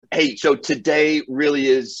Hey, so today really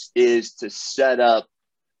is to set up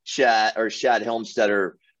Shad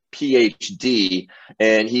Helmstetter, PhD,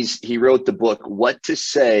 and he wrote the book What to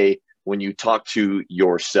Say When You Talk to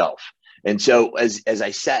Yourself. And so as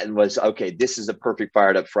I sat and was okay, this is a perfect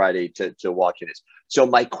fired up Friday to walk in this. So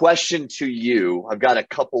my question to you, I've got a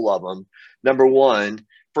couple of them. Number one,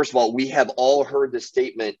 first of all, we have all heard the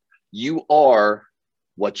statement, you are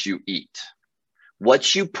what you eat.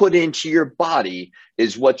 What you put into your body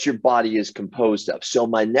is what your body is composed of. So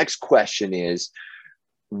my next question is,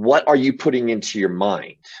 what are you putting into your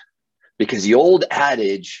mind? Because the old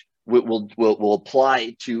adage will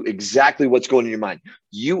apply to exactly what's going in your mind.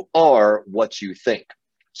 You are what you think.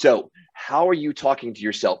 So how are you talking to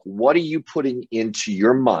yourself? What are you putting into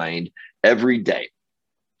your mind every day?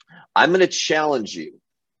 I'm going to challenge you.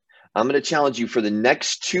 I'm going to challenge you for the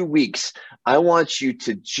next 2 weeks. I want you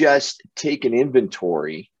to just take an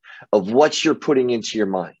inventory of what you're putting into your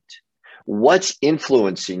mind. What's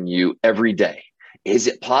influencing you every day? Is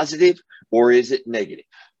it positive or is it negative?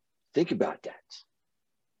 Think about that.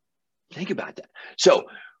 Think about that. So,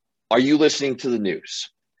 are you listening to the news?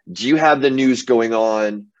 Do you have the news going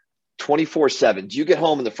on 24/7? Do you get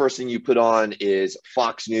home and the first thing you put on is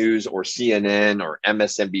Fox News or CNN or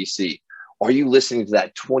MSNBC? Are you listening to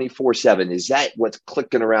that 24/7? Is that what's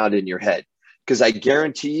clicking around in your head? Because I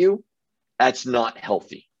guarantee you, that's not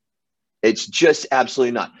healthy. It's just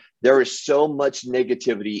absolutely not. There is so much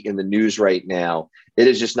negativity in the news right now. It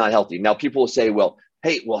is just not healthy. Now, people will say, well,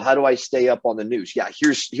 hey, well, how do I stay up on the news? Yeah,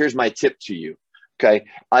 here's my tip to you. Okay.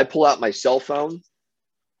 I pull out my cell phone. I'm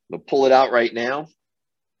going to pull it out right now.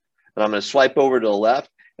 And I'm going to swipe over to the left.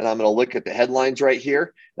 And I'm going to look at the headlines right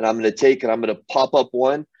here. And I'm going to pop up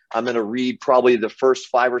one. I'm going to read probably the first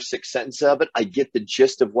 5 or 6 sentences of it. I get the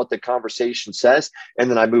gist of what the conversation says,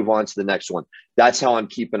 and then I move on to the next one. That's how I'm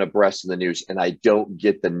keeping abreast of the news, and I don't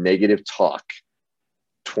get the negative talk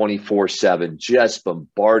 24/7 just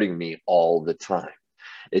bombarding me all the time.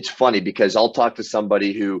 It's funny because I'll talk to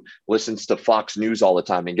somebody who listens to Fox News all the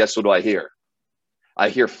time, and guess what do I hear? I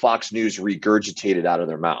hear Fox News regurgitated out of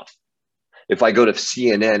their mouth. If I go to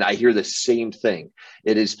CNN, I hear the same thing.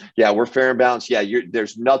 It is, yeah, we're fair and balanced. Yeah,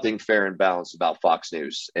 there's nothing fair and balanced about Fox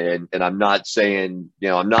News. And I'm not saying,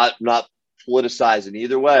 I'm not politicizing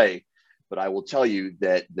either way, but I will tell you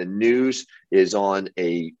that the news is on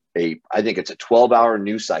I think it's a 12-hour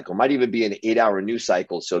news cycle, might even be an 8-hour news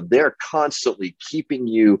cycle. So they're constantly keeping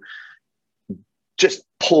you just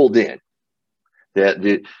pulled in.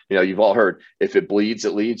 You've all heard, if it bleeds,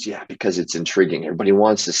 it leads. Yeah, because it's intriguing. Everybody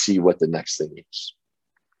wants to see what the next thing is.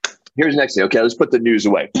 Here's the next thing. Okay, let's put the news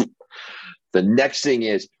away. The next thing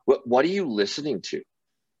is, what are you listening to?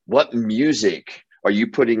 What music are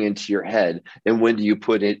you putting into your head? And when do you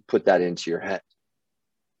put that into your head?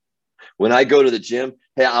 When I go to the gym,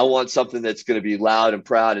 hey, I want something that's going to be loud and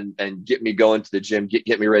proud and get me going to the gym,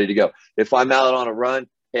 get me ready to go. If I'm out on a run,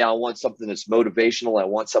 hey, I want something that's motivational. I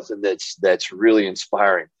want something that's really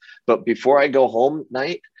inspiring. But before I go home at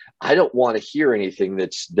night, I don't want to hear anything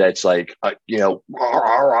that's like, rah,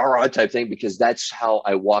 rah, rah, type thing, because that's how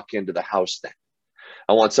I walk into the house then.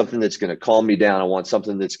 I want something that's going to calm me down. I want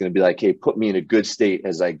something that's going to be like, hey, put me in a good state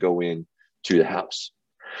as I go in to the house.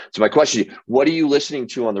 So my question, what are you listening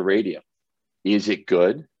to on the radio? Is it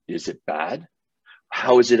good? Is it bad?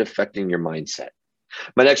 How is it affecting your mindset?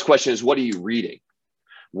 My next question is, what are you reading?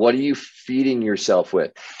 What are you feeding yourself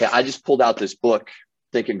with? Hey, I just pulled out this book,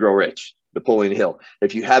 Think and Grow Rich, Napoleon Hill.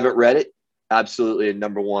 If you haven't read it, absolutely a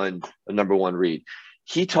number one read.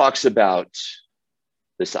 He talks about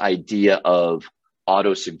this idea of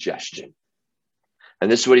autosuggestion. And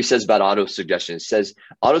this is what he says about autosuggestion. It says,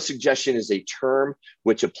 autosuggestion is a term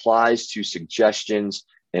which applies to suggestions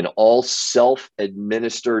and all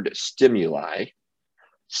self-administered stimuli.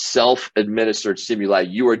 Self-administered stimuli.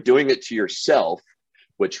 You are doing it to yourself,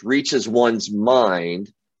 which reaches one's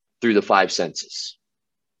mind through the 5 senses.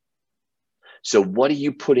 So what are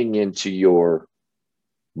you putting into your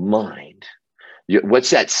mind?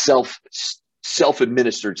 What's that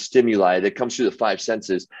self-administered stimuli that comes through the 5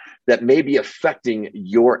 senses that may be affecting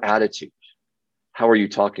your attitude? How are you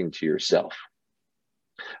talking to yourself?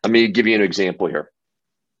 I'm going to give you an example here.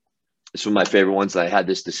 This is one of my favorite ones. I had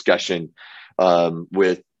this discussion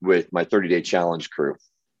with my 30-day challenge crew.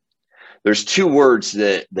 There's 2 words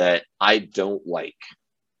that I don't like,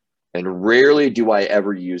 and rarely do I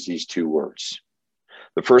ever use these 2 words.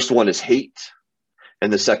 The first one is hate,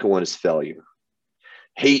 and the second one is failure.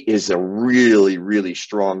 Hate is a really, really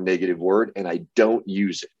strong negative word, and I don't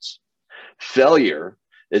use it. Failure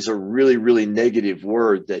is a really, really negative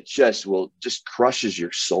word that just crushes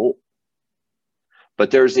your soul. But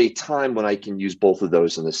there's a time when I can use both of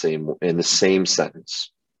those in the same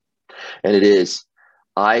sentence. And it is,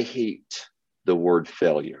 I hate the word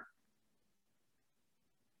failure.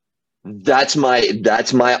 That's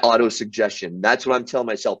my auto suggestion. That's what I'm telling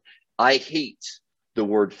myself. I hate the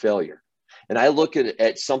word failure. And I look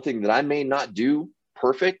at something that I may not do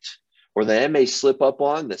perfect, or that I may slip up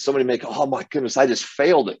on, that somebody may go, oh my goodness, I just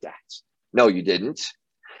failed at that. No, you didn't.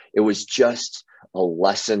 It was just a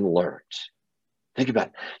lesson learned. Think about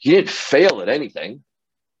it. You didn't fail at anything.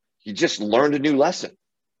 You just learned a new lesson.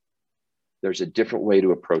 There's a different way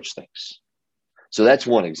to approach things. So that's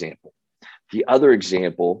one example. The other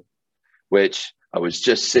example, which I was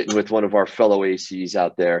just sitting with one of our fellow ACs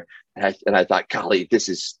out there, and I thought, golly, this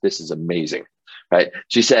is amazing, right?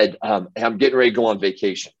 She said, I'm getting ready to go on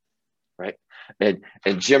vacation, right? And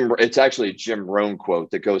Jim, it's actually a Jim Rohn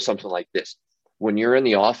quote that goes something like this: when you're in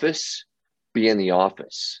the office, be in the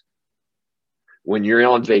office. When you're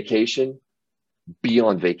on vacation, be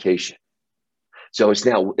on vacation. So it's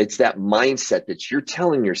that mindset that you're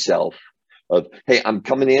telling yourself of, hey, I'm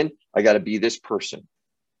coming in, I got to be this person.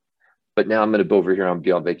 But now I'm going to go over here, I'm going to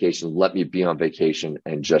be on vacation. Let me be on vacation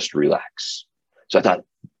and just relax. So I thought,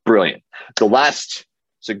 brilliant. The last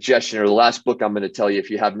suggestion, or the last book I'm going to tell you, if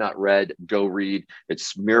you have not read, go read.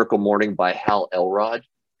 It's Miracle Morning by Hal Elrod.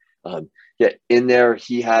 In there,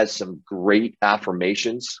 he has some great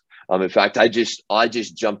affirmations. In fact, I just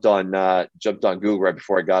jumped on Google right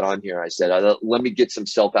before I got on here. I said, let me get some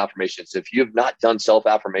self-affirmations. If you have not done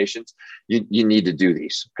self-affirmations, you need to do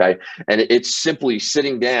these. Okay. And it's simply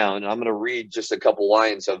sitting down. And I'm going to read just a couple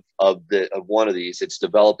lines of one of these. It's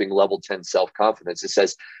developing level 10 self-confidence. It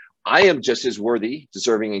says, I am just as worthy,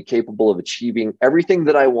 deserving, and capable of achieving everything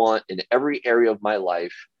that I want in every area of my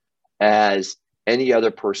life as any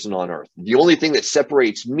other person on earth. The only thing that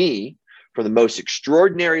separates me from the most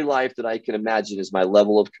extraordinary life that I can imagine is my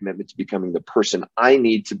level of commitment to becoming the person I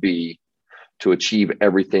need to be to achieve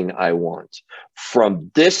everything I want. From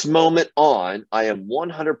this moment on, I am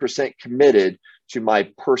 100% committed to my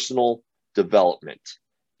personal development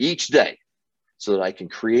each day so that I can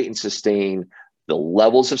create and sustain the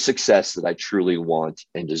levels of success that I truly want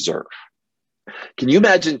and deserve. Can you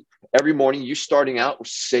imagine every morning you starting out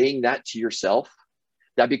saying that to yourself?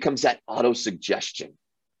 That becomes that auto-suggestion.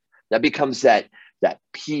 That becomes that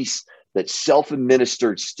piece, that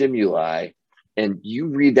self-administered stimuli, and you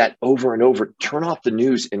read that over and over. Turn off the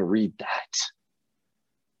news and read that.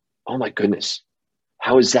 Oh my goodness.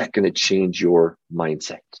 How is that going to change your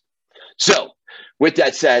mindset? So with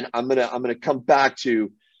that said, I'm gonna come back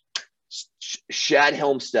to Shad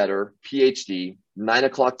Helmstetter, PhD,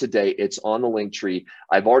 9:00 today. It's on the link tree.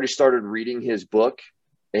 I've already started reading his book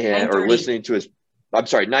or listening to his. I'm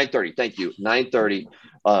sorry, 9:30. Thank you. 9:30.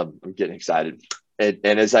 I'm getting excited. And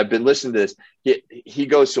as I've been listening to this, he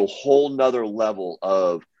goes to a whole nother level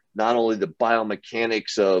of not only the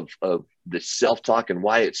biomechanics of the self-talk and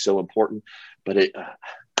why it's so important, but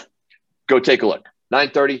go take a look.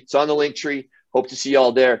 9:30. It's on the link tree. Hope to see you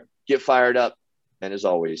all there. Get fired up. And as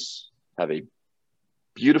always, have a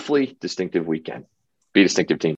beautifully distinctive weekend. Be distinctive, team.